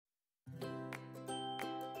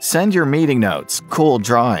Send your meeting notes, cool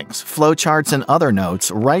drawings, flowcharts, and other notes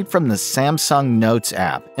right from the Samsung Notes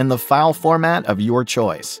app in the file format of your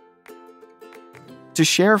choice. To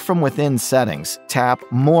share from within settings, tap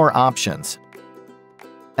More Options,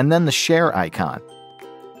 and then the Share icon.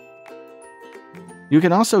 You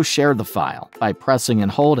can also share the file by pressing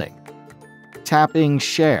and holding, tapping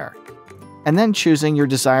Share, and then choosing your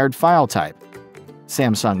desired file type: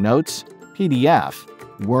 Samsung Notes, PDF,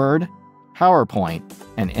 Word, PowerPoint,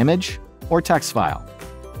 an image, or text file.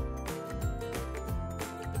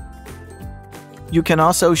 You can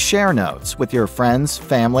also share notes with your friends,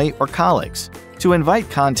 family, or colleagues. To invite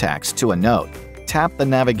contacts to a note, tap the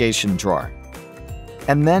navigation drawer,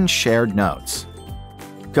 and then Shared Notes.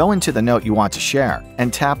 Go into the note you want to share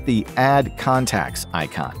and tap the Add Contacts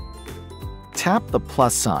icon. Tap the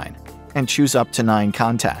plus sign and choose up to 9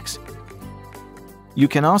 contacts. You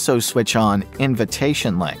can also switch on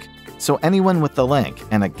Invitation Link, so anyone with the link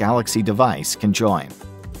and a Galaxy device can join.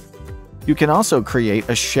 You can also create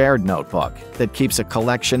a shared notebook that keeps a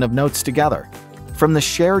collection of notes together. From the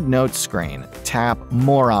Shared Notes screen, tap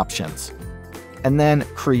More Options, and then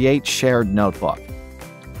Create Shared Notebook.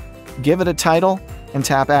 Give it a title and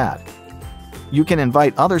tap Add. You can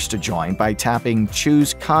invite others to join by tapping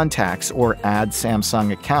Choose Contacts or Add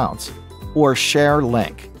Samsung Accounts, or Share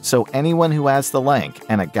Link, so anyone who has the link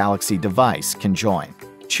and a Galaxy device can join.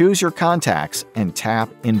 Choose your contacts and tap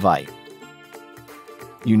Invite.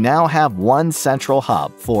 You now have one central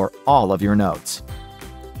hub for all of your notes.